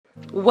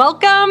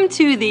Welcome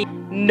to the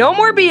No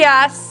More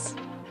BS,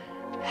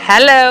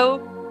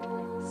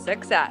 Hello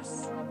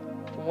Success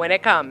when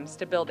it comes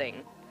to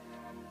building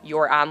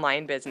your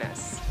online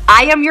business.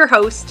 I am your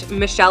host,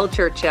 Michelle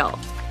Churchill.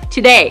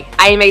 Today,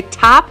 I am a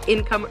top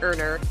income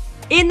earner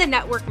in the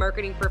network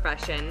marketing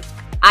profession.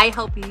 I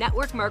help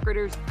network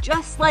marketers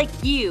just like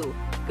you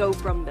go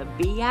from the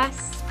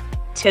BS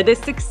to the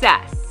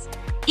success.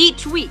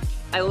 Each week,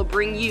 I will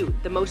bring you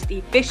the most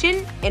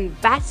efficient and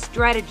best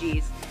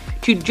strategies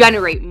to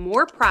generate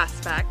more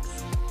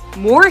prospects,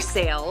 more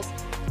sales,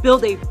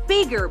 build a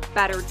bigger,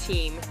 better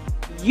team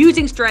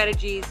using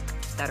strategies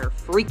that are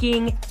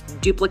freaking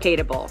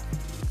duplicatable.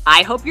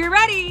 I hope you're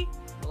ready.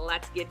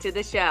 Let's get to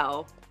the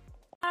show.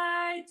 All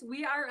right,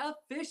 we are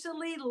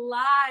officially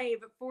live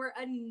for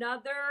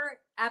another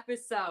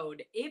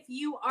episode. If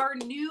you are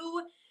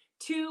new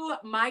to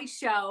my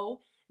show,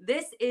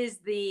 this is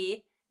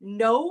the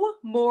No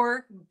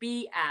More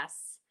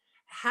BS,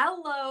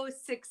 Hello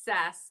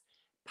Success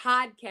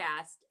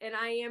podcast, and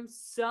I am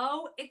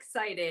so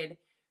excited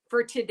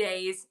for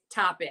today's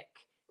topic.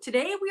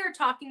 Today we are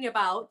talking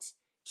about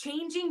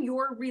changing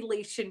your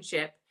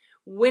relationship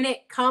when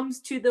it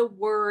comes to the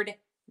word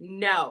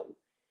no.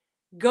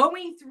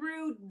 Going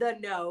through the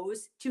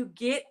no's to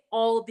get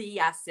all the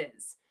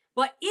yeses.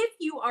 But if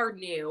you are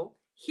new,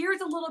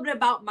 here's a little bit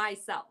about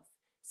myself.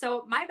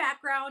 So my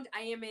background,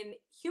 I am in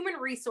human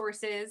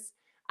resources.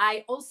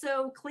 I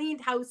also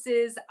cleaned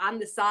houses on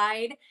the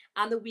side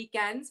on the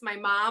weekends. My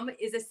mom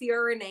is a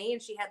CRNA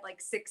and she had like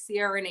 6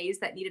 CRNAs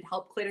that needed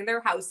help cleaning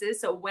their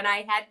houses. So when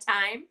I had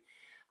time,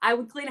 I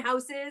would clean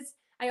houses.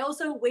 I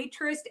also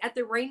waitressed at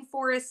the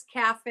Rainforest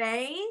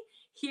Cafe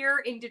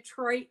here in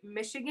Detroit,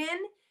 Michigan.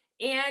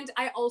 And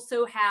I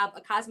also have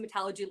a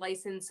cosmetology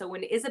license. So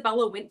when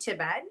Isabella went to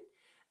bed,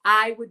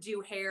 I would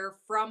do hair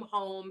from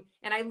home.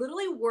 And I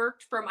literally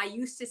worked from, I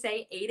used to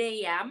say 8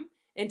 a.m.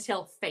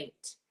 until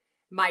faint.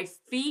 My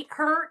feet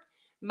hurt.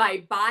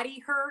 My body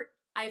hurt.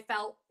 I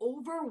felt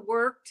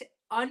overworked,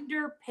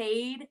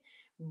 underpaid,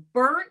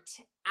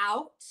 burnt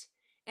out.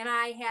 And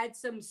I had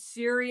some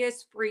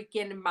serious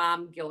freaking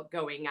mom guilt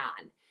going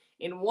on.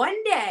 And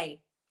one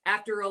day,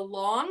 after a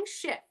long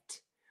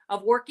shift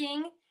of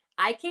working,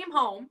 I came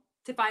home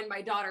to find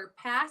my daughter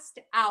passed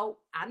out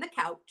on the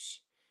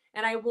couch.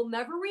 And I will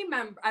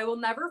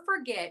never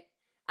forget,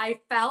 I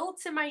fell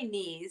to my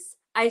knees.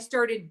 I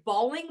started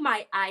bawling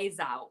my eyes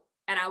out.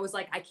 And I was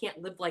like, I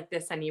can't live like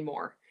this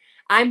anymore.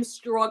 I'm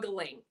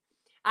struggling.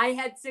 I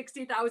had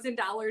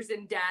 $60,000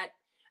 in debt.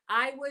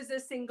 I was a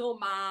single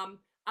mom.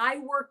 I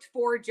worked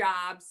 4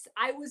 jobs.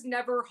 I was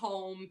never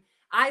home.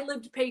 I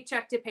lived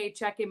paycheck to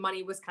paycheck and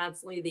money was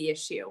constantly the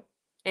issue.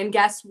 And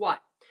guess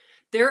what?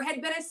 There had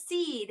been a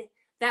seed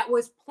that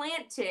was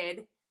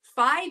planted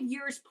 5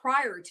 years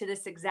prior to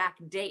this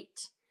exact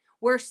date,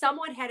 where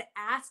someone had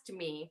asked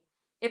me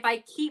if I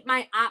keep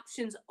my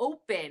options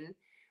open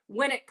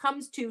when it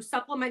comes to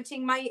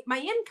supplementing my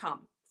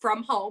income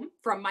from home,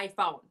 from my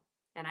phone.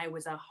 And I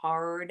was a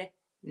hard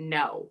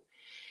no.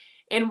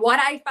 And what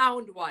I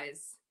found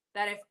was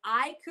that if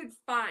I could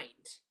find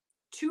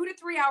 2 to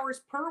 3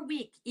 hours per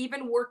week,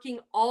 even working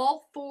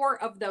all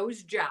 4 of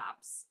those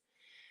jobs,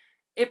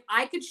 if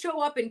I could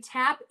show up and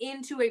tap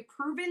into a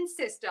proven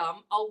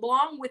system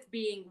along with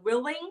being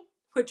willing,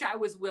 which I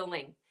was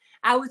willing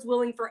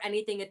for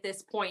anything at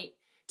this point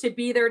to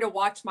be there to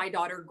watch my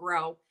daughter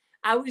grow.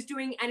 I was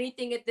doing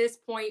anything at this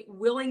point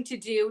willing to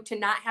do to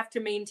not have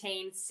to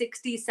maintain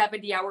 60,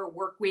 70-hour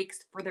work weeks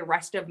for the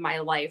rest of my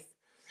life.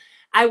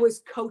 I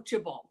was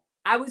coachable.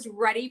 I was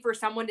ready for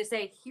someone to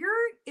say, here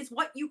is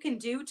what you can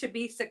do to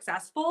be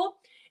successful.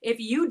 If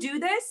you do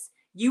this,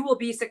 you will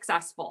be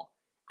successful.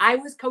 I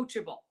was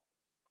coachable.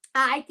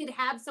 I could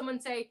have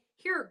someone say,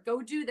 here,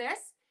 go do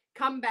this,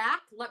 come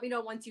back, let me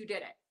know once you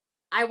did it.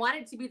 I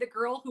wanted to be the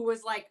girl who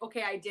was like,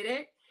 okay, I did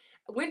it.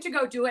 I went to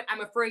go do it.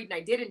 I'm afraid and I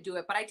didn't do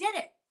it, but I did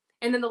it.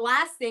 And then the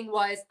last thing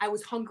was I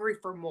was hungry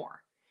for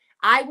more.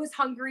 I was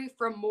hungry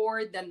for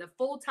more than the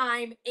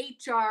full-time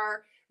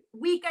HR,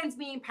 weekends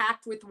being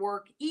packed with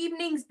work,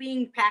 evenings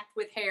being packed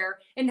with hair,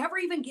 and never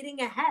even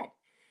getting ahead.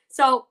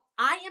 So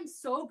I am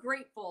so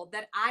grateful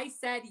that I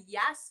said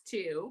yes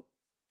to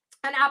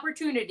an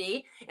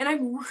opportunity. And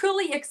I'm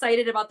really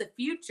excited about the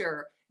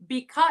future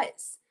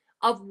because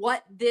of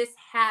what this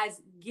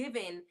has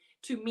given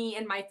to me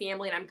and my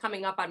family. And I'm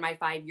coming up on my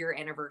 5-year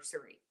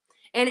anniversary.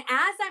 And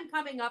as I'm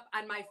coming up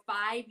on my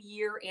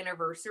 5-year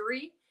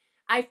anniversary,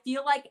 I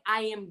feel like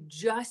I am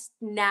just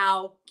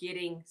now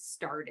getting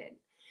started.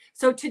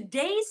 So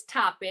today's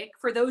topic,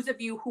 for those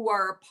of you who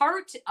are a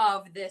part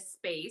of this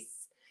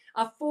space,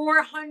 a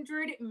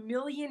 $400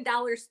 million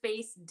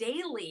space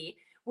daily,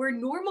 where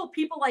normal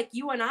people like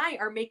you and I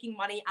are making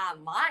money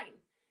online.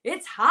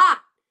 It's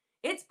hot.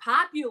 It's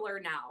popular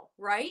now,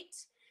 right?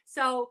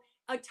 So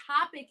a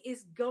topic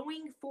is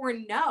going for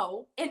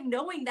no and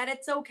knowing that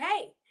it's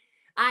okay.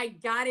 I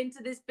got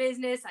into this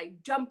business. I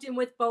jumped in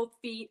with both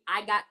feet.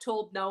 I got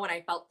told no and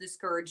I felt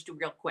discouraged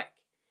real quick.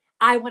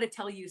 I want to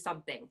tell you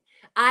something.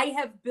 I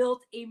have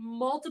built a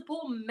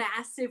multiple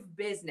massive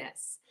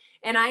business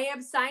And I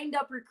have signed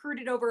up,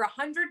 recruited over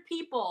 100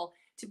 people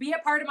to be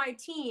a part of my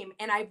team.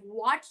 And I've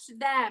watched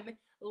them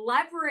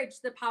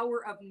leverage the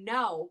power of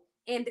no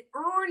and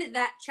earn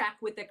that check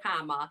with a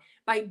comma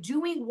by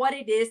doing what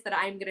it is that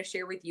I'm going to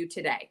share with you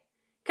today.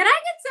 Can I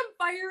get some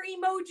fire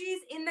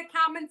emojis in the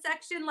comment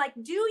section? Like,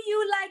 do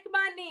you like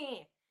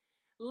money?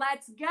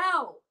 Let's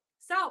go.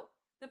 So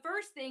the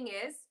first thing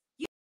is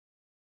you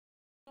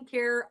take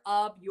care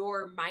of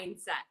your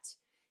mindset.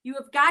 You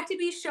have got to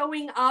be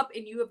showing up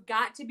and you have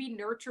got to be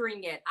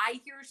nurturing it.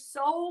 I hear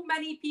so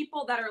many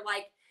people that are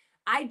like,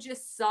 I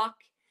just suck.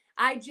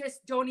 I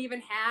just don't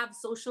even have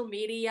social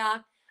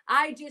media.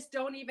 I just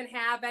don't even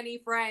have any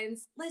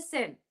friends.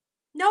 Listen,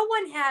 no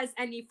one has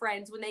any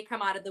friends when they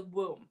come out of the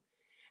womb.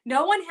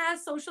 No one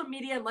has social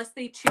media unless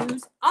they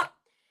choose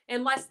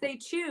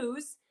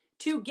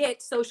to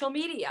get social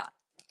media,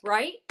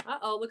 right?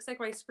 Uh-oh, looks like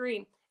my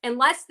screen.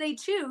 Unless they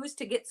choose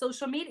to get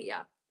social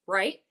media,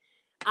 right?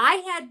 I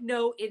had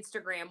no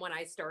Instagram when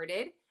I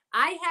started.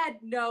 I had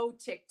no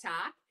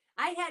TikTok.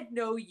 I had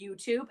no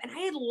YouTube, and I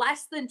had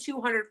less than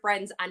 200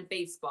 friends on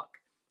Facebook.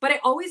 But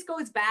it always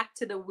goes back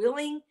to the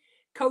willing,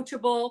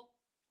 coachable,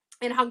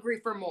 and hungry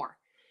for more.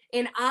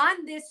 And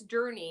on this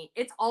journey,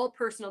 it's all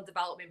personal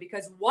development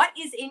because what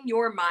is in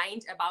your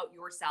mind about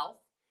yourself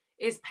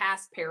is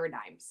past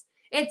paradigms.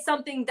 It's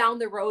something down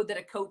the road that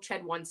a coach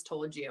had once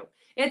told you.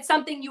 It's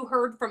something you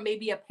heard from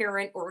maybe a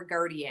parent or a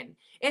guardian.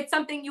 It's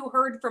something you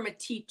heard from a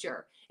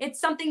teacher. It's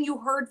something you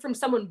heard from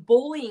someone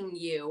bullying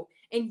you,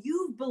 and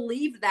you've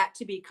believed that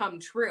to become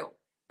true,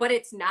 but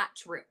it's not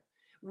true.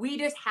 We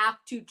just have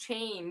to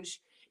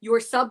change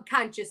your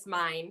subconscious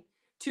mind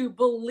to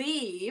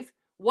believe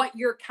what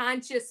your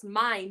conscious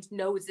mind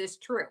knows is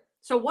true.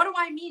 So what do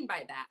I mean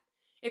by that?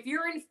 If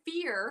you're in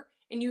fear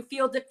and you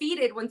feel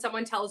defeated when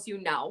someone tells you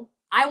no,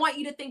 I want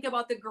you to think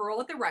about the girl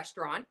at the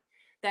restaurant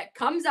that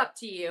comes up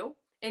to you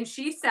and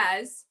she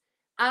says,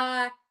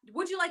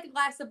 would you like a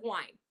glass of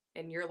wine?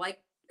 And you're like,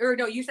 or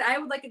no, you said, I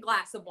would like a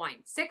glass of wine.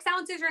 6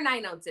 ounces or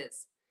 9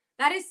 ounces?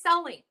 That is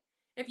selling.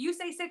 If you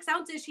say 6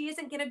 ounces, she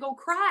isn't going to go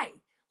cry.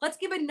 Let's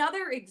give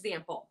another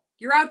example.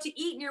 You're out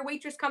to eat and your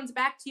waitress comes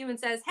back to you and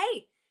says,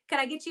 hey, can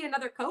I get you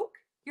another Coke?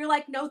 You're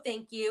like, no,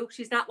 thank you.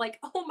 She's not like,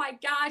 oh my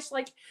gosh,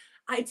 like,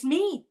 it's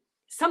me.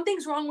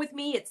 Something's wrong with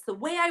me. It's the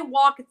way I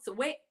walk. It's the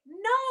way.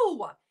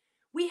 No,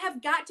 we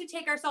have got to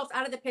take ourselves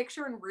out of the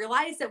picture and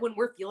realize that when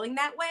we're feeling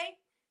that way,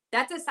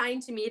 that's a sign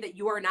to me that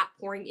you are not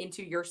pouring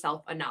into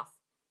yourself enough.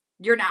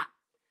 You're not.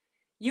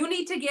 You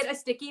need to get a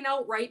sticky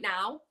note right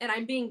now. And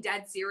I'm being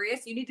dead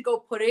serious. You need to go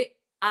put it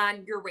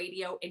on your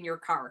radio in your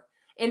car.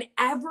 And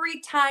every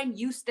time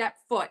you step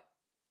foot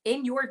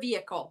in your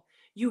vehicle,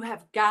 you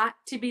have got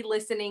to be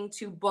listening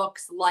to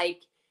books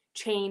like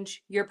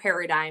Change Your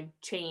Paradigm,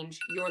 Change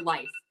Your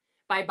Life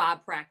by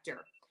Bob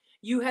Proctor.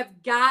 You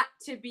have got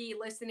to be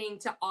listening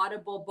to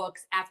Audible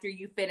books after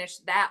you finish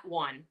that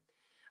one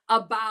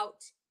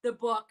about the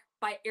book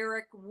by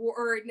Eric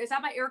Worre. It's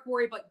not by Eric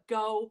Worre, but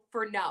Go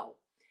for No.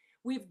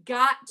 We've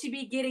got to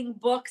be getting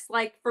books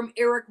like from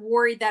Eric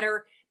Worre that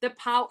are the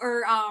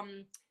power,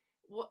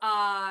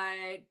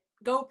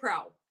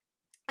 GoPro.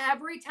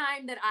 Every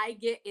time that I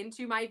get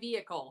into my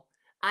vehicle,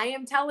 I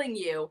am telling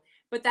you,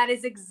 but that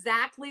is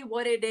exactly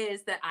what it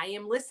is that I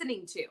am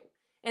listening to.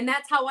 And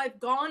that's how I've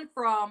gone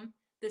from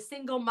the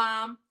single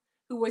mom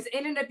who was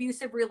in an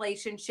abusive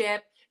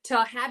relationship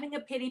to having a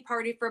pity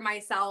party for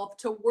myself,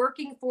 to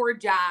working 4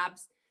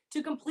 jobs,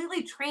 to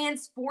completely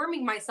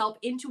transforming myself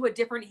into a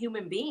different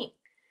human being.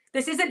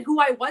 This isn't who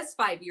I was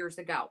 5 years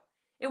ago.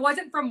 It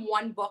wasn't from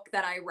one book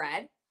that I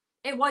read.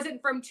 It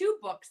wasn't from 2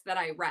 books that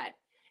I read.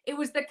 It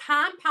was the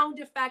compound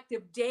effect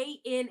of day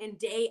in and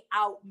day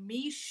out,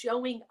 me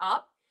showing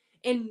up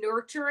and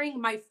nurturing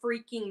my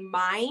freaking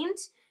mind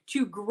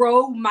to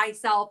grow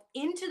myself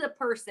into the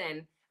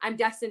person I'm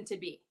destined to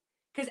be.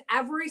 Because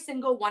every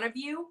single one of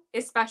you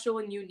is special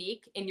and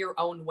unique in your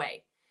own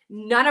way.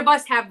 None of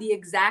us have the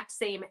exact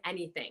same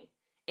anything.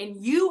 And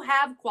you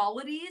have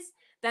qualities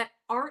that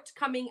aren't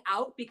coming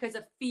out because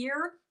of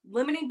fear,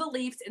 limiting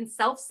beliefs, and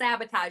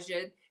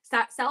self-sabotaging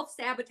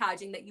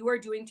that you are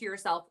doing to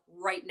yourself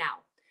right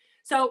now.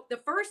 So the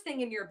first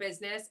thing in your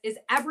business is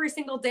every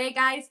single day,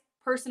 guys,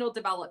 personal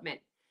development.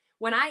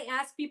 When I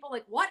ask people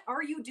like, what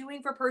are you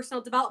doing for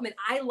personal development?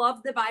 I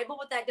love the Bible,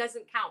 but that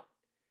doesn't count.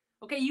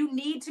 Okay, you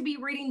need to be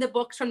reading the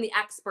books from the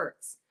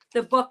experts.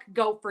 The book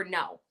Go for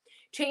No.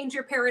 Change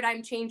Your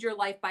Paradigm, Change Your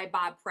Life by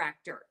Bob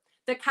Proctor.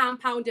 The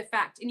Compound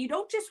Effect. And you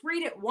don't just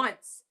read it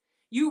once.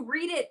 You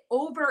read it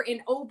over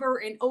and over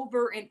and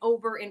over and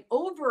over and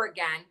over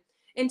again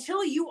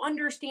until you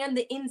understand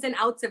the ins and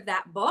outs of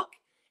that book.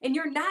 And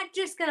you're not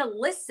just going to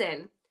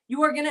listen.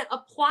 You are going to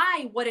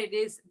apply what it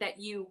is that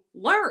you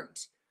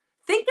learned.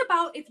 Think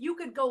about if you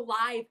could go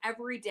live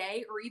every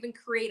day or even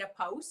create a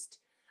post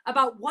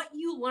about what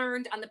you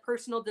learned on the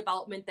personal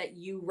development that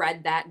you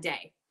read that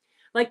day.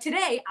 Like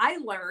today, I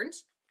learned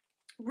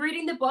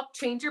reading the book,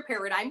 Change Your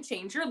Paradigm,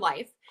 Change Your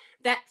Life,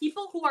 that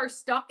people who are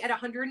stuck at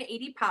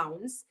 180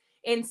 pounds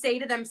and say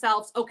to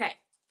themselves, okay,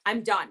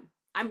 I'm done.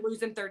 I'm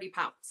losing 30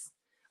 pounds.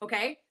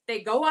 Okay.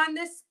 They go on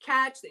this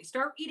catch, they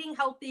start eating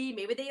healthy.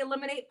 Maybe they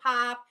eliminate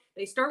pop.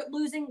 They start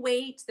losing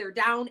weight. They're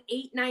down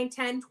 8, 9,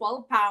 10,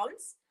 12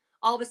 pounds.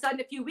 All of a sudden,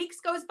 a few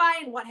weeks goes by,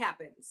 and what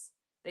happens?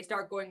 They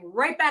start going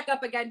right back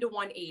up again to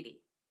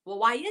 180. Well,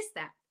 why is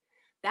that?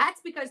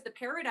 That's because the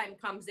paradigm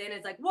comes in.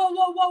 It's like, whoa,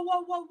 whoa, whoa,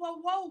 whoa, whoa, whoa,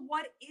 whoa.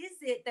 What is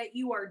it that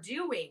you are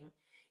doing?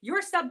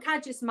 Your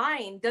subconscious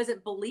mind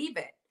doesn't believe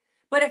it.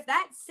 But if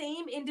that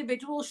same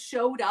individual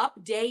showed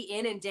up day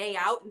in and day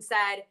out and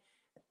said,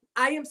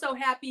 I am so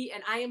happy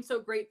and I am so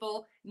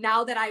grateful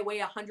now that I weigh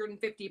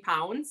 150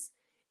 pounds,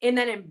 and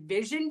then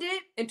envisioned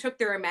it and took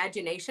their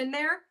imagination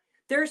there,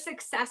 their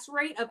success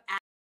rate of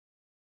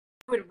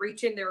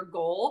reaching their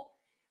goal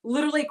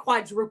literally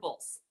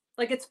quadruples.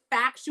 Like, it's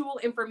factual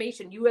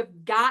information. You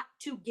have got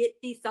to get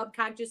the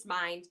subconscious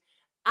mind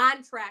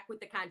on track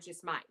with the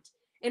conscious mind.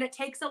 And it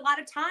takes a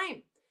lot of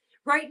time.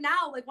 Right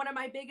now, like, one of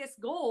my biggest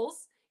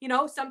goals,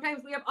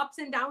 sometimes we have ups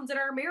and downs in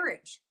our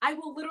marriage. I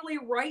will literally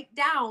write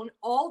down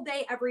all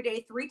day, every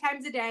day, 3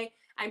 times a day.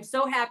 I'm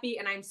so happy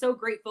and I'm so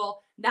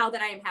grateful now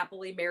that I am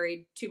happily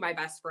married to my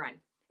best friend.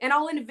 And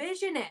I'll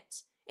envision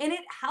it, and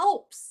it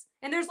helps.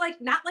 And there's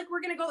not like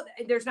we're going to go,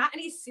 there's not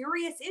any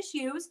serious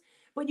issues,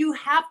 but you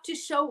have to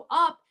show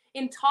up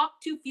and talk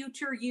to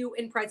future you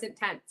in present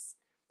tense.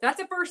 That's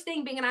the first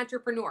thing being an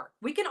entrepreneur.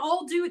 We can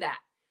all do that.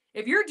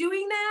 If you're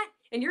doing that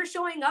and you're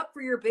showing up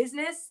for your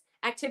business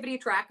activity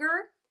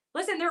tracker,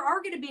 listen, there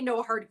are going to be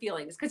no hard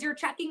feelings because you're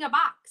checking a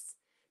box.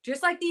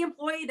 Just like the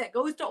employee that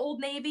goes to Old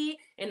Navy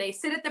and they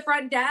sit at the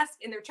front desk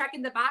and they're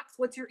checking the box.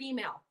 What's your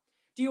email?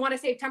 Do you want to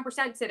save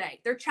 10%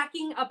 today? They're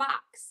checking a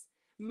box.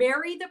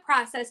 Marry the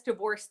process,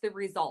 divorce the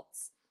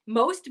results.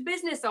 Most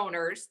business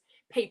owners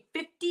pay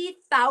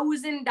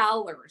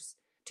 $50,000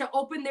 to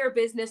open their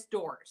business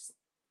doors,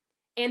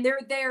 and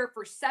they're there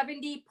for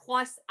 70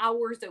 plus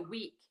hours a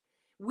week.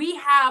 We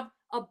have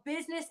a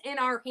business in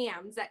our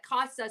hands that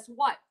costs us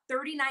what?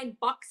 $39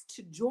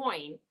 to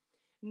join,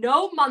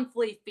 no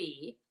monthly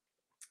fee,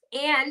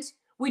 and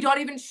we don't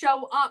even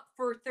show up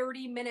for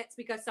 30 minutes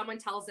because someone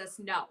tells us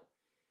no.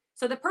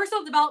 So the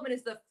personal development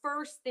is the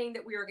first thing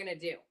that we are going to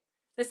do.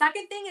 The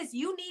second thing is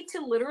you need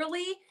to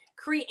literally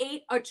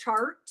create a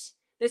chart.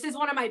 This is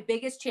one of my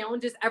biggest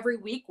challenges every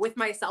week with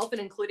myself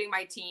and including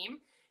my team.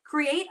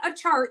 Create a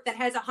chart that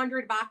has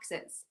 100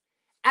 boxes.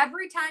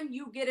 Every time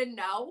you get a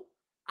no,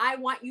 I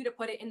want you to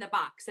put it in the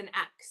box, an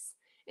X.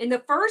 And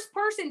the first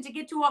person to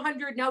get to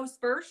 100 no's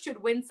first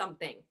should win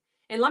something.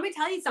 And let me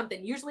tell you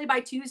something, usually by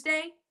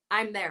Tuesday,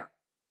 I'm there.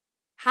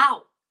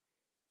 How?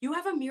 You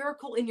have a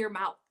miracle in your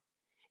mouth.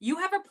 You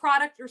have a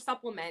product or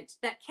supplement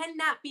that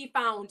cannot be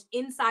found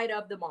inside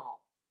of the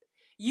mall.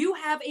 You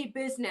have a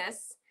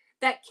business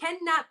that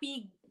cannot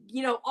be,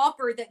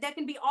 offered, that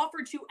can be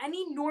offered to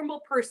any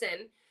normal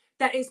person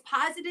that is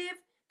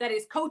positive, that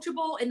is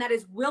coachable, and that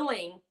is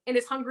willing and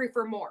is hungry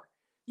for more.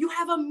 You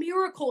have a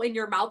miracle in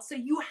your mouth, so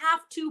you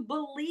have to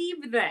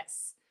believe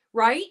this,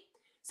 right?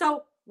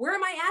 So where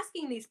am I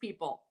asking these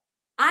people?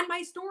 On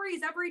my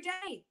stories every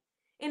day.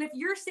 And if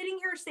you're sitting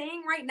here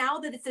saying right now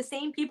that it's the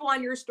same people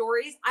on your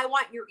stories, I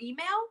want your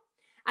email,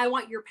 I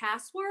want your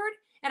password,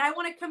 and I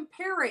want to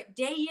compare it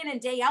day in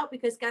and day out,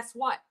 because guess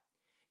what?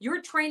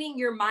 You're training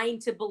your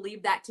mind to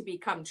believe that to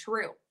become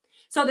true.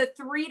 So the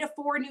 3 to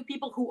 4 new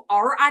people who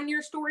are on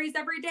your stories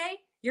every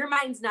day, your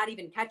mind's not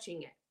even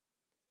catching it.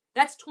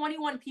 That's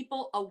 21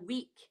 people a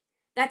week.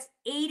 That's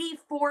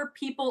 84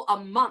 people a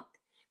month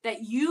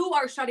that you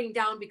are shutting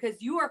down because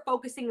you are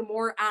focusing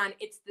more on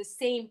it's the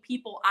same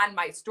people on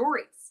my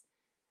stories.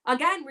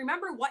 Again,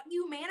 remember what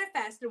you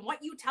manifest and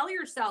what you tell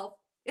yourself,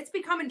 it's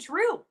becoming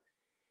true.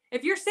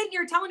 If you're sitting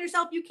here telling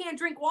yourself you can't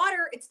drink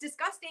water, it's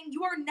disgusting.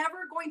 You are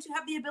never going to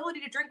have the ability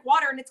to drink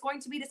water, and it's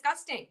going to be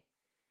disgusting.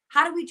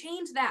 How do we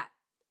change that?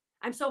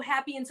 I'm so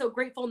happy and so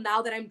grateful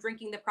now that I'm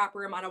drinking the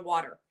proper amount of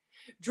water.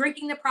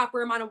 Drinking the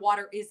proper amount of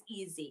water is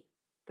easy.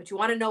 But you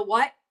want to know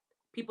what?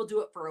 People do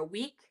it for a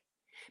week.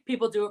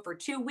 People do it for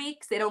 2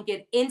 weeks. They don't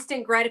get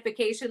instant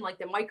gratification like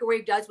the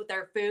microwave does with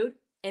our food,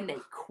 and they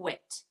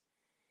quit.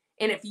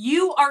 And if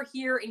you are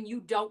here and you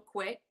don't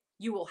quit,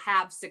 you will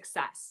have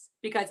success,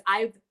 because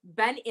I've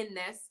been in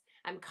this.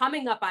 I'm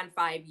coming up on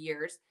 5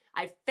 years.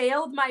 I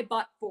failed my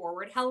butt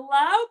forward.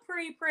 Hello,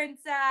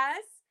 pre-princess.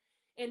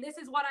 And this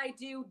is what I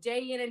do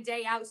day in and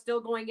day out, still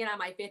going in on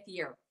my 5th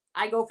year.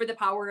 I go for the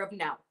power of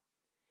no.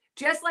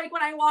 Just like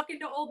when I walk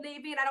into Old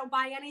Navy and I don't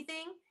buy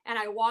anything and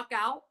I walk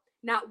out,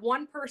 not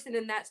one person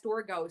in that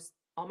store goes,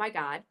 oh my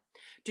God,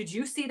 did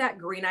you see that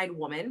green-eyed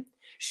woman?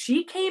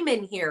 She came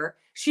in here.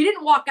 She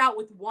didn't walk out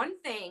with one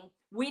thing.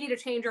 We need to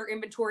change our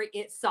inventory.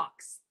 It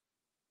sucks.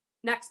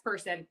 Next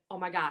person. Oh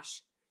my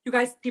gosh. You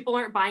guys, people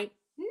aren't buying.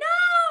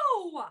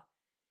 No,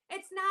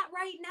 it's not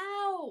right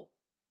now.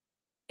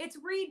 It's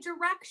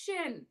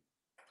redirection.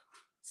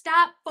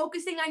 Stop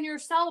focusing on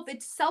yourself.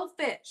 It's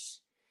selfish.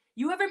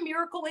 You have a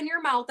miracle in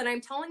your mouth, and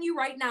I'm telling you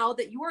right now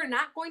that you are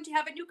not going to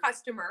have a new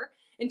customer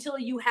until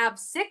you have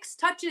 6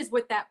 touches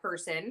with that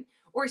person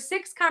or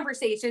 6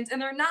 conversations,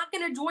 and they're not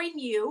going to join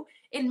you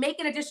and make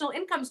an additional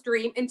income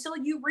stream until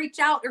you reach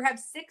out or have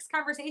 6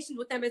 conversations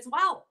with them as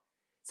well.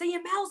 So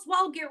you might as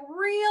well get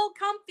real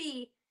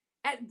comfy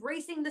at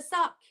bracing the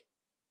suck.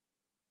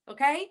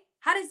 Okay?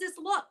 How does this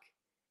look?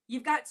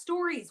 You've got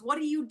stories. What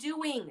are you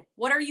doing?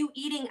 What are you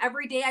eating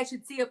every day? I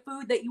should see a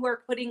food that you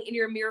are putting in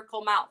your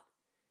miracle mouth.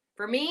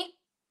 For me,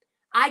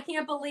 I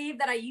can't believe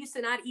that I used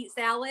to not eat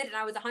salad and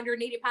I was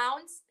 180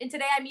 pounds. And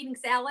today I'm eating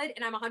salad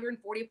and I'm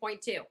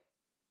 140.2.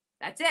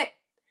 That's it.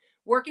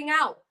 Working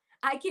out.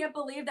 I can't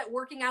believe that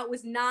working out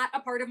was not a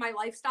part of my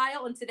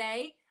lifestyle. And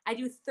today I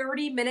do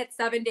 30 minutes,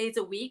 7 days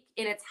a week.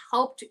 And it's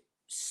helped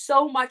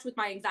so much with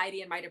my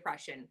anxiety and my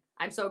depression.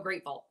 I'm so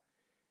grateful.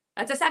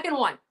 That's a second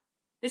one.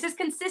 This is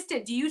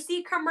consistent. Do you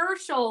see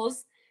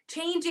commercials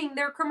changing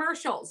their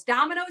commercials?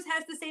 Domino's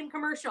has the same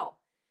commercial.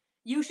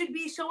 You should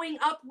be showing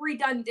up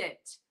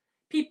redundant.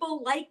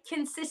 People like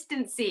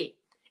consistency.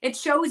 It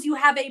shows you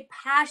have a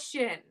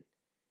passion.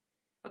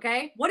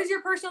 Okay? What is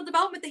your personal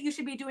development that you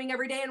should be doing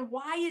every day, and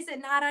why is it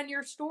not on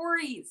your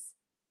stories?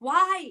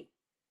 Why?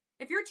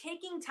 If you're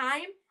taking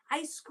time,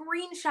 I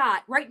screenshot.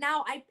 Right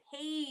now, I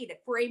paid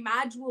for a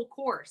module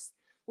course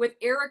with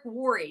Eric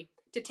Worre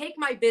to take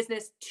my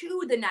business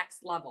to the next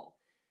level.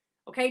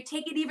 Okay,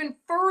 take it even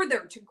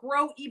further to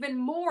grow even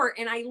more.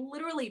 And I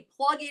literally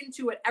plug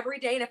into it every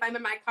day. And if I'm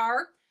in my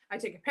car, I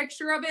take a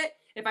picture of it.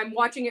 If I'm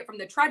watching it from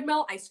the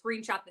treadmill, I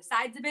screenshot the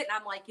sides of it. And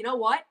I'm like, you know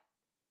what?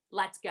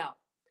 Let's go.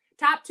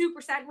 Top 2%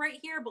 right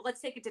here, but let's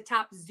take it to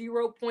top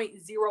 0.01%.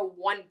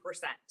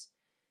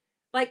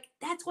 Like,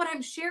 that's what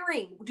I'm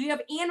sharing. Do you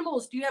have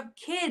animals? Do you have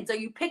kids? Are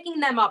you picking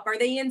them up? Are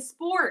they in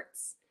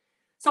sports?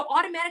 So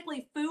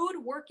automatically food,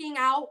 working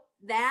out,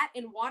 that,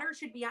 and water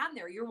should be on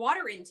there. Your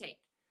water intake.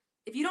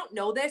 If you don't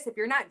know this, if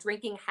you're not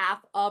drinking half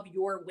of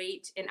your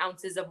weight in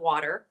ounces of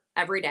water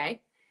every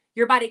day,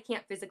 your body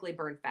can't physically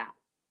burn fat.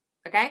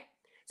 Okay?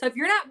 So if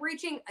you're not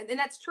reaching, and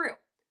that's true.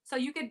 So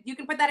you can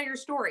put that in your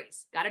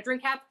stories. Got to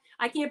drink half.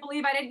 I can't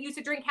believe I didn't used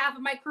to drink half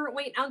of my current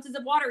weight in ounces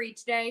of water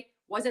each day.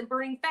 Wasn't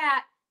burning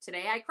fat.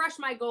 Today I crushed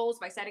my goals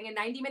by setting a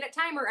 90-minute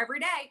timer every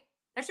day.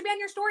 That should be on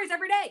your stories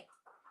every day.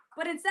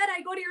 But instead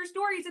I go to your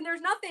stories and there's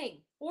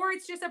nothing. Or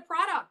it's just a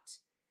product.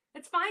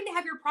 It's fine to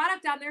have your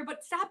product on there,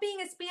 but stop being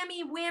a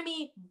spammy,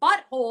 whammy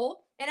butthole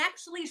and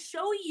actually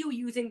show you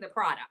using the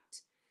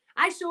product.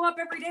 I show up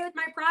every day with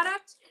my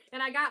product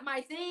and I got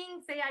my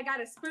thing, say I got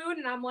a spoon,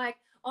 and I'm like,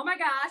 oh my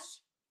gosh,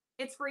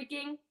 it's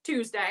freaking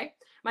Tuesday.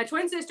 My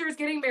twin sister is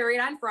getting married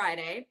on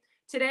Friday.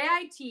 Today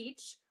I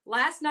teach.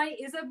 Last night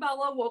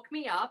Isabella woke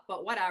me up,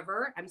 but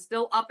whatever. I'm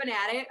still up and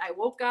at it. I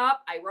woke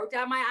up. I wrote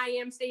down my I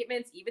am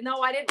statements, even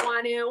though I didn't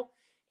want to.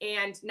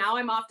 And now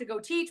I'm off to go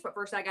teach, but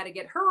first I got to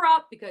get her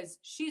up because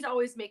she's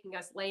always making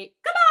us late.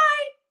 Goodbye.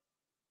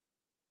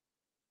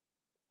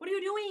 What are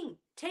you doing?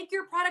 Take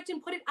your product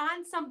and put it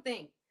on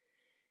something.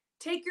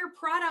 Take your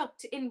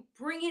product and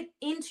bring it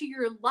into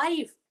your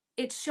life.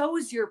 It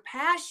shows your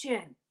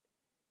passion.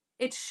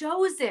 It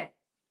shows it.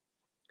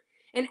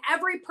 And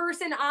every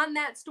person on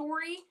that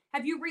story,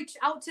 have you reached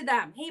out to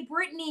them? Hey,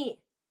 Brittany,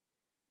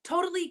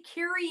 totally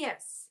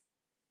curious.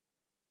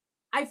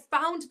 I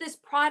found this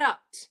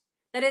product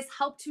that has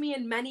helped me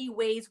in many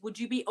ways. Would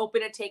you be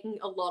open to taking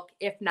a look?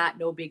 If not,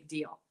 no big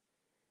deal.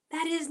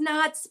 That is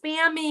not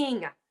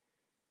spamming.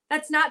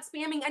 That's not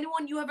spamming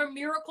anyone. You have a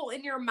miracle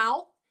in your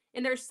mouth,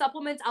 and there's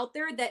supplements out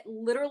there that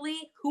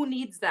literally, who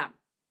needs them?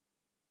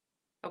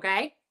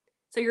 Okay?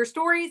 So your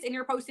stories and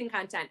your posting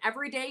content.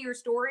 Every day your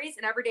stories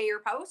and every day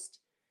your post.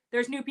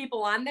 There's new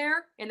people on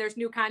there and there's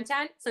new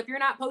content. So if you're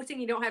not posting,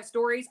 you don't have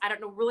stories, I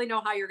don't really know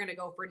how you're going to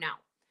go for now.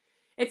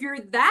 If you're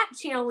that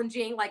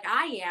challenging like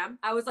I am,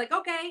 I was like,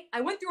 okay,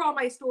 I went through all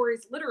my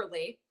stories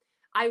literally.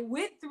 I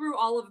went through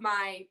all of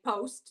my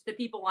posts, the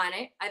people on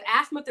it. I've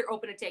asked them if they're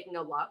open to taking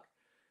a look.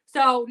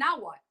 So now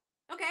what?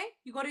 Okay,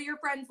 you go to your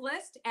friends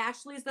list.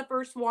 Ashley's the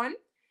first one.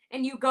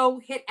 And you go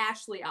hit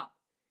Ashley up.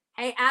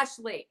 Hey,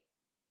 Ashley,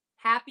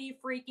 happy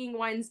freaking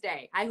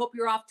Wednesday. I hope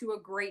you're off to a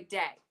great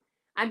day.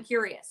 I'm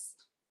curious.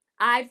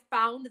 I've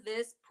found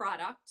this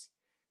product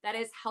that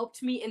has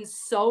helped me in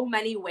so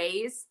many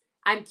ways.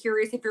 I'm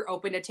curious if you're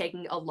open to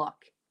taking a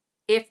look.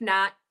 If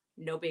not,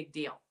 no big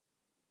deal.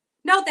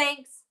 No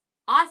thanks.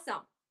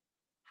 Awesome.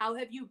 How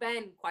have you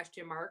been?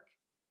 Question mark.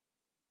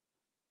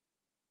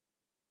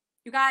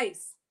 You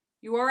guys,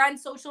 you are on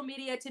social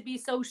media to be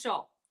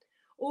social.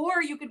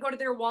 Or you could go to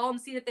their wall and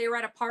see that they were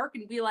at a park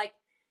and be like,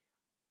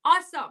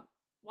 awesome.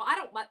 Well, I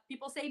don't let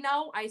people say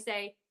no. I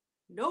say,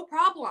 no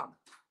problem.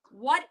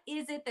 What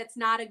is it that's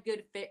not a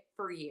good fit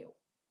for you?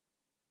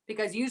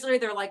 Because usually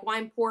they're like, well,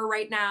 I'm poor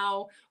right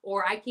now,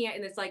 or I can't.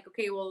 And it's like,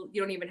 okay, well,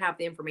 you don't even have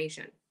the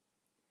information.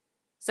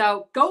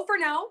 So go for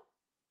no.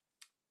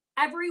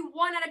 Every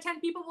 1 out of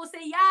 10 people will say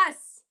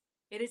yes.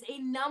 It is a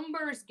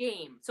numbers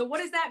game. So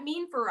what does that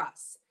mean for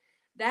us?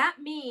 That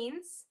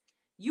means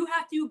you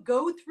have to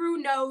go through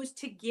no's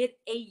to get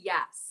a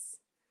yes.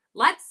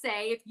 Let's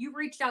say if you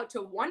reached out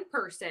to one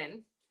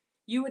person,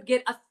 you would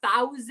get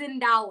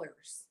 $1,000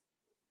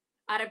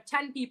 out of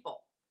 10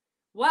 people.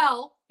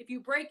 Well, if you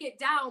break it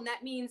down,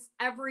 that means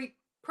every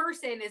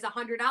person is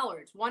 $100.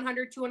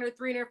 100, 200,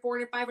 300,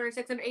 400, 500,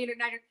 600, 800,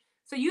 900.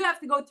 So you have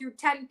to go through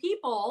 10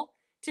 people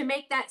to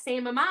make that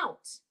same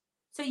amount.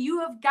 So you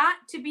have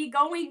got to be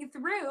going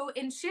through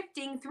and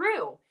shifting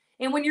through.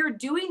 And when you're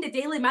doing the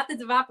daily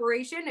methods of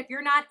operation, if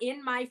you're not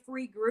in my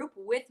free group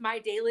with my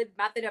daily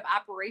method of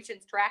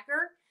operations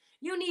tracker,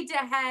 you need to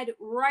head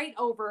right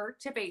over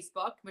to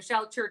Facebook,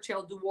 Michelle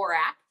Churchill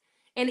Dworak.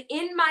 And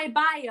in my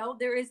bio,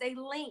 there is a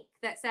link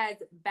that says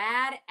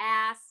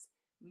Badass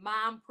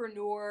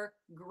Mompreneur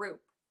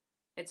Group.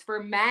 It's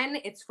for men,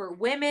 it's for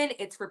women,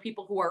 it's for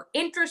people who are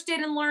interested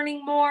in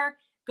learning more.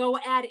 Go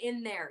add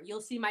in there.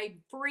 You'll see my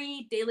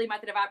free daily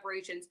method of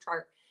operations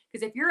chart.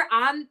 Because if you're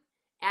on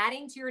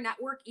adding to your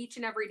network each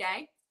and every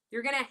day,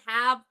 you're going to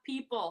have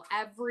people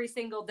every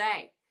single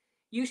day.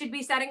 You should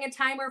be setting a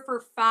timer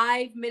for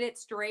 5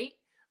 minutes straight,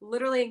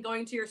 literally, and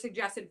going to your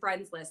suggested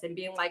friends list and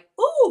being like,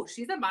 ooh,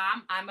 she's a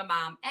mom, I'm a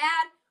mom,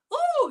 add.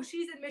 Ooh,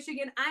 she's in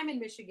Michigan, I'm in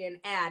Michigan,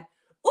 add.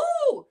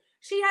 Ooh,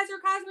 she has her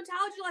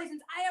cosmetology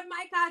license, I have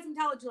my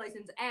cosmetology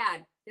license,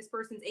 add. This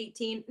person's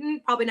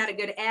 18, probably not a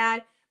good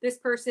ad. This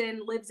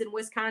person lives in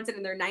Wisconsin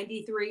and they're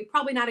 93,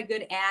 probably not a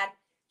good ad.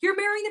 You're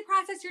marrying the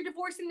process, you're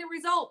divorcing the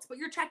results, but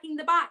you're checking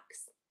the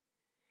box.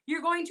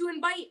 You're going to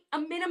invite a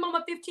minimum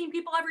of 15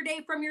 people every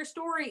day from your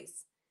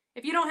stories.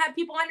 If you don't have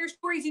people on your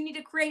stories, you need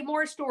to create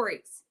more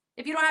stories.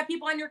 If you don't have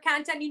people on your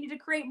content, you need to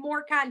create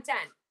more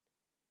content.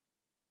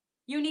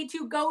 You need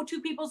to go to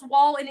people's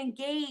wall and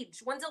engage.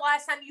 When's the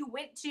last time you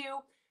went to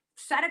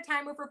set a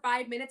timer for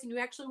 5 minutes and you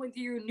actually went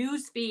through your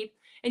news feed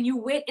and you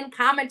went and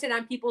commented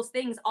on people's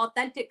things,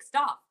 authentic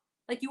stuff?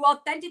 Like you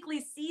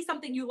authentically see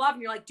something you love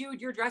and you're like,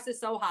 dude, your dress is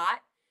so hot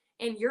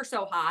and you're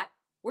so hot.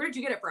 Where did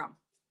you get it from?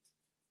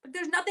 But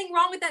there's nothing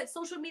wrong with that.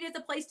 Social media is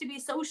a place to be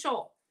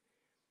social.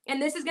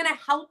 And this is going to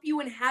help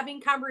you in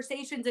having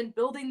conversations and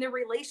building the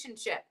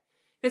relationship.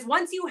 Because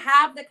once you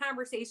have the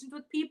conversations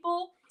with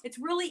people, it's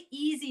really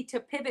easy to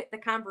pivot the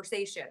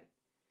conversation.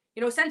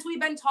 You know, since we've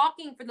been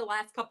talking for the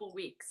last couple of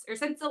weeks, or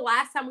since the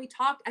last time we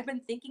talked, I've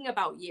been thinking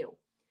about you.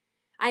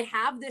 I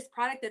have this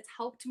product that's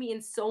helped me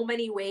in so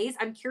many ways.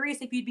 I'm curious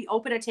if you'd be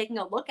open to taking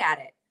a look at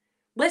it.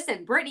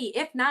 Listen, Brittany,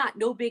 if not,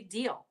 no big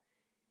deal.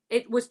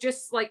 It was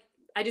just like,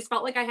 I just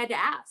felt like I had to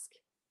ask.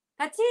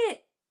 That's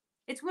it.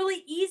 It's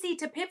really easy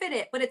to pivot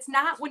it, but it's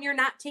not when you're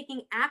not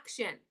taking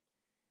action.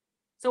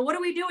 So what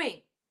are we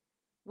doing?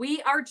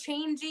 We are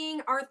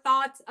changing our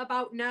thoughts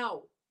about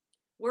no.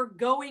 We're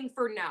going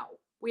for no.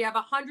 We have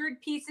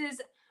 100 pieces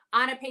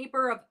on a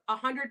paper of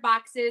 100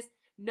 boxes.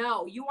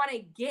 No, you want to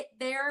get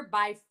there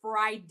by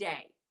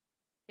Friday.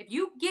 If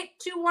you get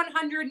to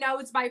 100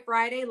 no's by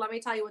Friday, let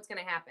me tell you what's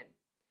going to happen.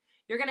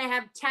 You're going to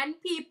have 10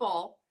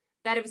 people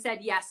that have said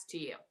yes to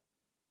you.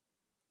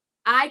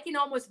 I can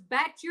almost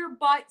bet your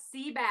butt,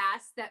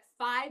 Seabass, that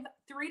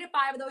 3 to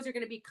 5 of those are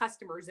going to be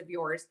customers of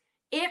yours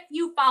if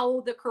you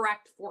follow the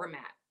correct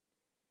format.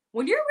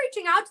 When you're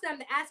reaching out to them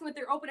to ask them if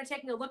they're open to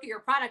taking a look at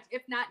your product,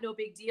 if not, no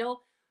big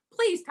deal,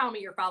 please tell me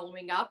you're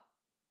following up.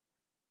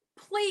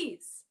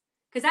 Please.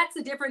 Because that's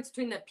the difference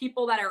between the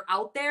people that are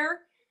out there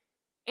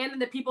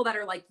and the people that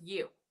are like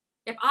you.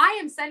 If I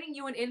am sending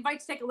you an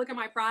invite to take a look at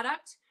my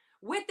product,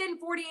 within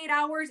 48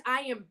 hours,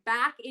 I am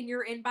back in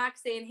your inbox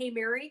saying, hey,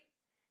 Mary,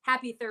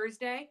 happy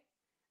Thursday.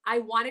 I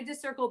wanted to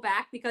circle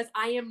back because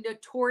I am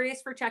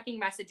notorious for checking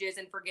messages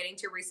and forgetting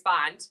to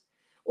respond.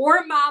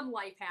 Or mom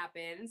life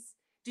happens.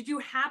 Did you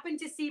happen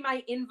to see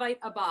my invite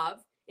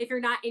above? If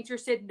you're not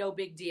interested, no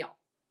big deal.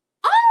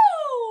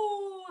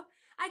 Oh,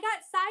 I got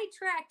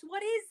sidetracked.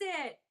 What is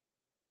it?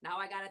 Now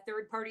I got a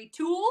third-party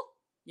tool.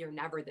 You're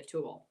never the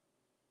tool,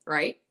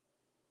 right?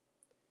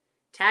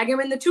 Tag him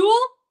in the tool.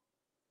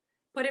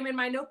 Put him in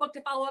my notebook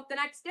to follow up the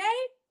next day.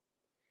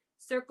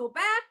 Circle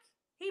back.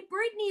 Hey,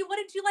 Brittany, what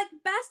did you like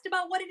best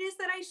about what it is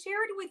that I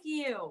shared with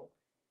you?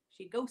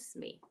 She ghosts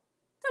me.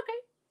 It's okay.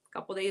 A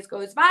couple days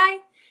goes by.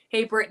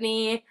 Hey,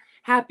 Brittany,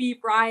 happy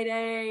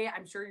Friday.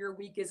 I'm sure your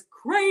week is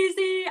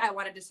crazy. I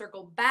wanted to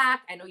circle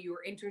back. I know you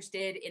were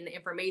interested in the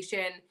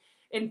information.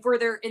 In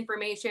further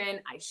information,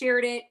 I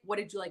shared it. What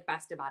did you like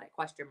best about it?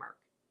 Question mark.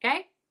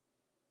 Okay.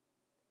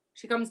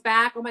 She comes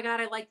back. Oh my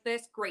God, I like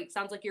this. Great.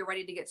 Sounds like you're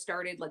ready to get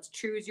started. Let's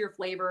choose your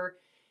flavor.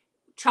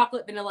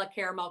 Chocolate, vanilla,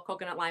 caramel,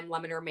 coconut, lime,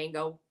 lemon, or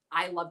mango.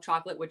 I love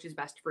chocolate, which is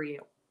best for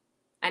you.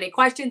 Any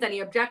questions,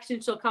 any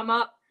objections shall come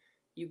up.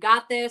 You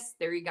got this.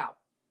 There you go.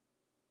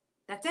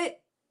 That's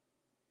it.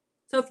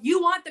 So if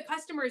you want the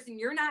customers and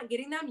you're not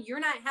getting them, you're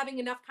not having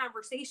enough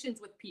conversations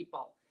with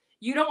people.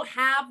 You don't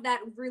have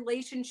that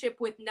relationship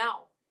with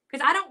no.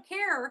 Because I don't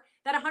care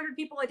that 100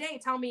 people a day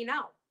tell me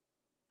no.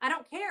 I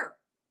don't care.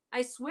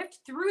 I swift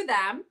through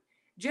them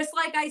just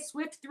like I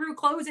swift through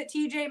clothes at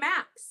TJ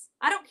Maxx.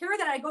 I don't care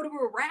that I go to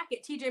a rack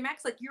at TJ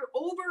Maxx. Like, you're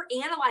over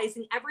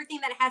analyzing everything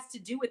that has to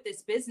do with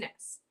this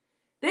business.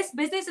 This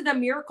business is a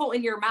miracle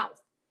in your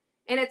mouth,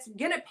 and it's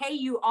going to pay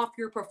you off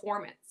your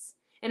performance.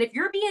 And if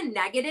you're being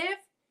negative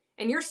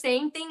and you're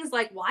saying things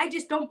like, well, I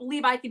just don't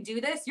believe I can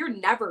do this, you're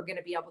never going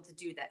to be able to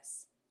do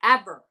this,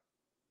 ever.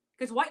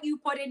 Because what you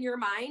put in your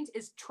mind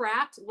is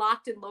trapped,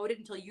 locked, and loaded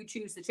until you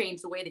choose to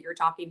change the way that you're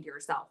talking to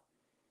yourself.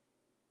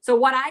 So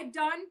what I've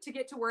done to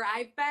get to where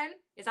I've been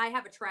is I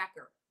have a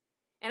tracker.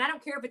 And I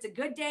don't care if it's a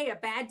good day, a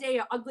bad day,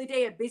 an ugly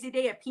day, a busy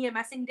day, a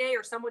PMSing day,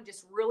 or someone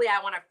just really,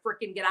 I want to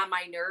freaking get on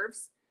my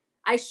nerves.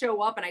 I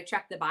show up and I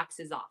check the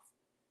boxes off.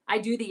 I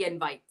do the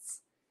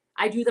invites.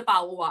 I do the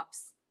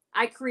follow-ups.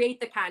 I create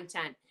the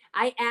content.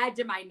 I add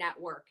to my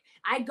network.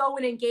 I go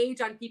and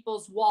engage on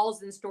people's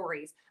walls and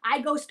stories.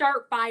 I go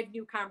start 5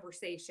 new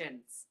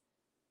conversations.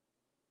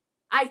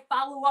 I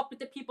follow up with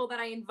the people that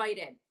I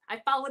invited.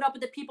 I followed up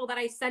with the people that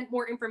I sent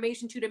more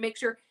information to make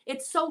sure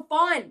it's so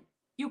fun.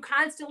 You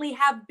constantly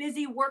have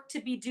busy work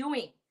to be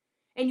doing,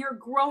 and you're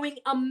growing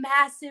a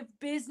massive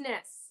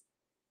business.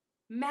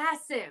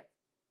 Massive.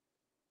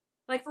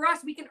 Like for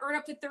us, we can earn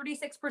up to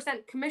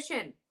 36%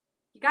 commission.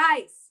 You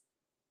guys,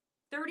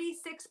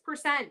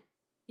 36%.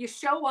 You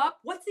show up.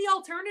 What's the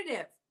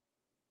alternative?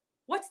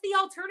 What's the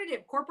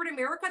alternative? Corporate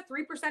America,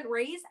 3%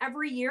 raise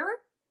every year?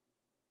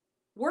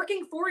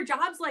 Working 4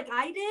 jobs like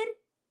I did?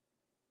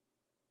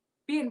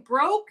 Being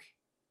broke?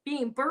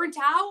 Being burnt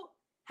out?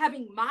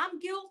 Having mom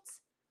guilt?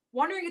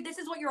 Wondering if this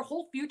is what your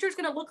whole future is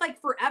going to look like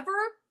forever?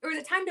 Or is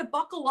it time to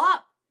buckle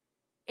up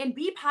and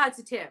be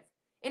positive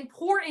and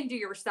pour into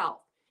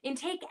yourself and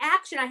take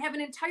action? I have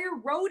an entire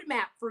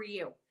roadmap for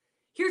you.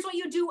 Here's what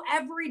you do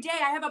every day.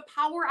 I have a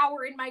power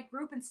hour in my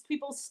group and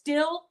people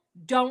still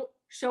don't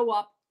show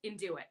up and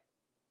do it.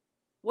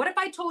 What if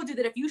I told you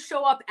that if you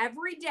show up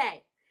every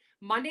day,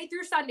 Monday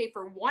through Sunday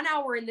for 1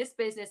 hour in this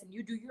business and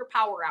you do your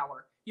power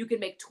hour, you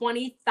can make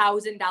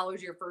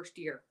 $20,000 your first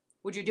year?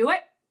 Would you do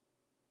it?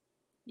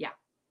 Yeah.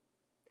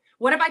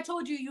 What if I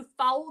told you you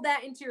follow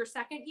that into your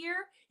second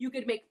year, you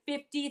could make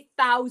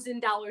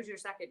 $50,000 your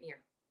second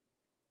year?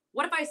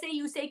 What if I say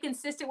you stay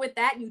consistent with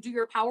that and you do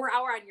your power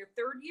hour on your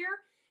third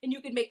year and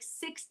you could make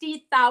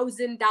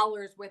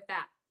 $60,000 with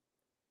that?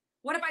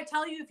 What if I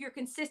tell you if you're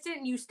consistent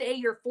and you stay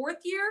your fourth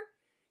year,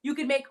 you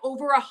could make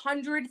over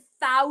 $100,000?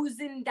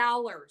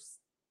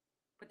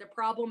 But the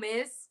problem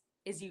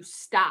is you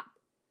stop.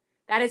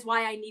 That is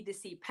why I need to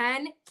see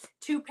pen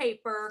to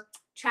paper,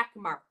 check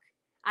mark.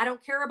 I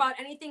don't care about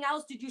anything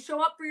else. Did you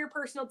show up for your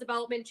personal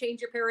development,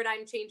 change your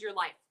paradigm, change your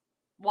life?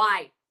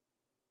 Why?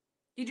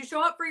 Did you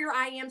show up for your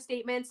I am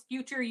statements,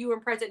 future you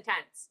and present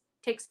tense?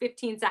 Takes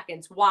 15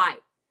 seconds. Why?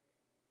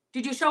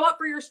 Did you show up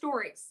for your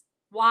stories?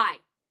 Why?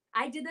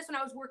 I did this when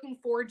I was working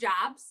 4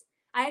 jobs.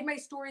 I had my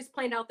stories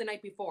planned out the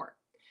night before.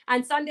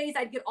 On Sundays,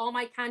 I'd get all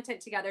my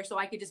content together so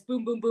I could just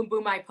boom, boom, boom,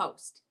 boom, my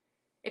post.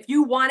 If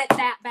you want it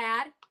that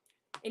bad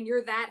and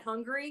you're that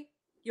hungry,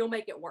 you'll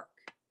make it work.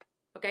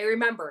 Okay,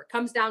 remember, it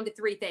comes down to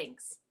 3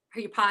 things. Are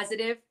you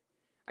positive?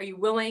 Are you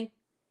willing?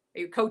 Are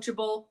you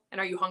coachable?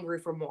 And are you hungry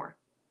for more?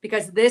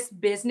 Because this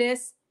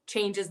business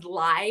changes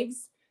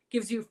lives,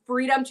 gives you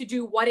freedom to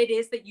do what it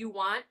is that you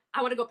want.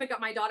 I want to go pick up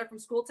my daughter from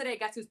school today.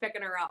 Guess who's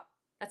picking her up?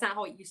 That's not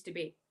how it used to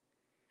be.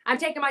 I'm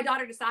taking my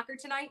daughter to soccer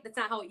tonight. That's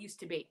not how it used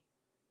to be.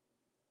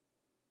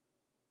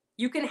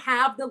 You can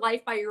have the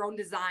life by your own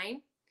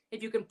design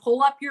if you can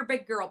pull up your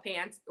big girl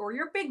pants or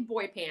your big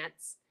boy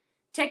pants,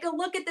 take a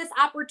look at this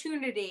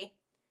opportunity,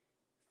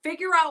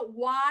 figure out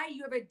why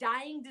you have a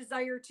dying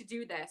desire to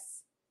do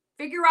this,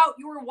 figure out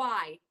your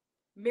why,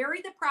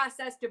 marry the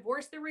process,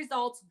 divorce the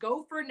results,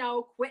 go for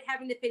no, quit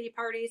having the pity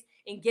parties,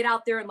 and get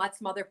out there and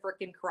let's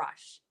motherfucking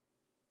crush.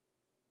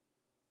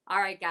 All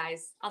right,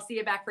 guys, I'll see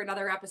you back for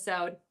another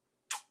episode.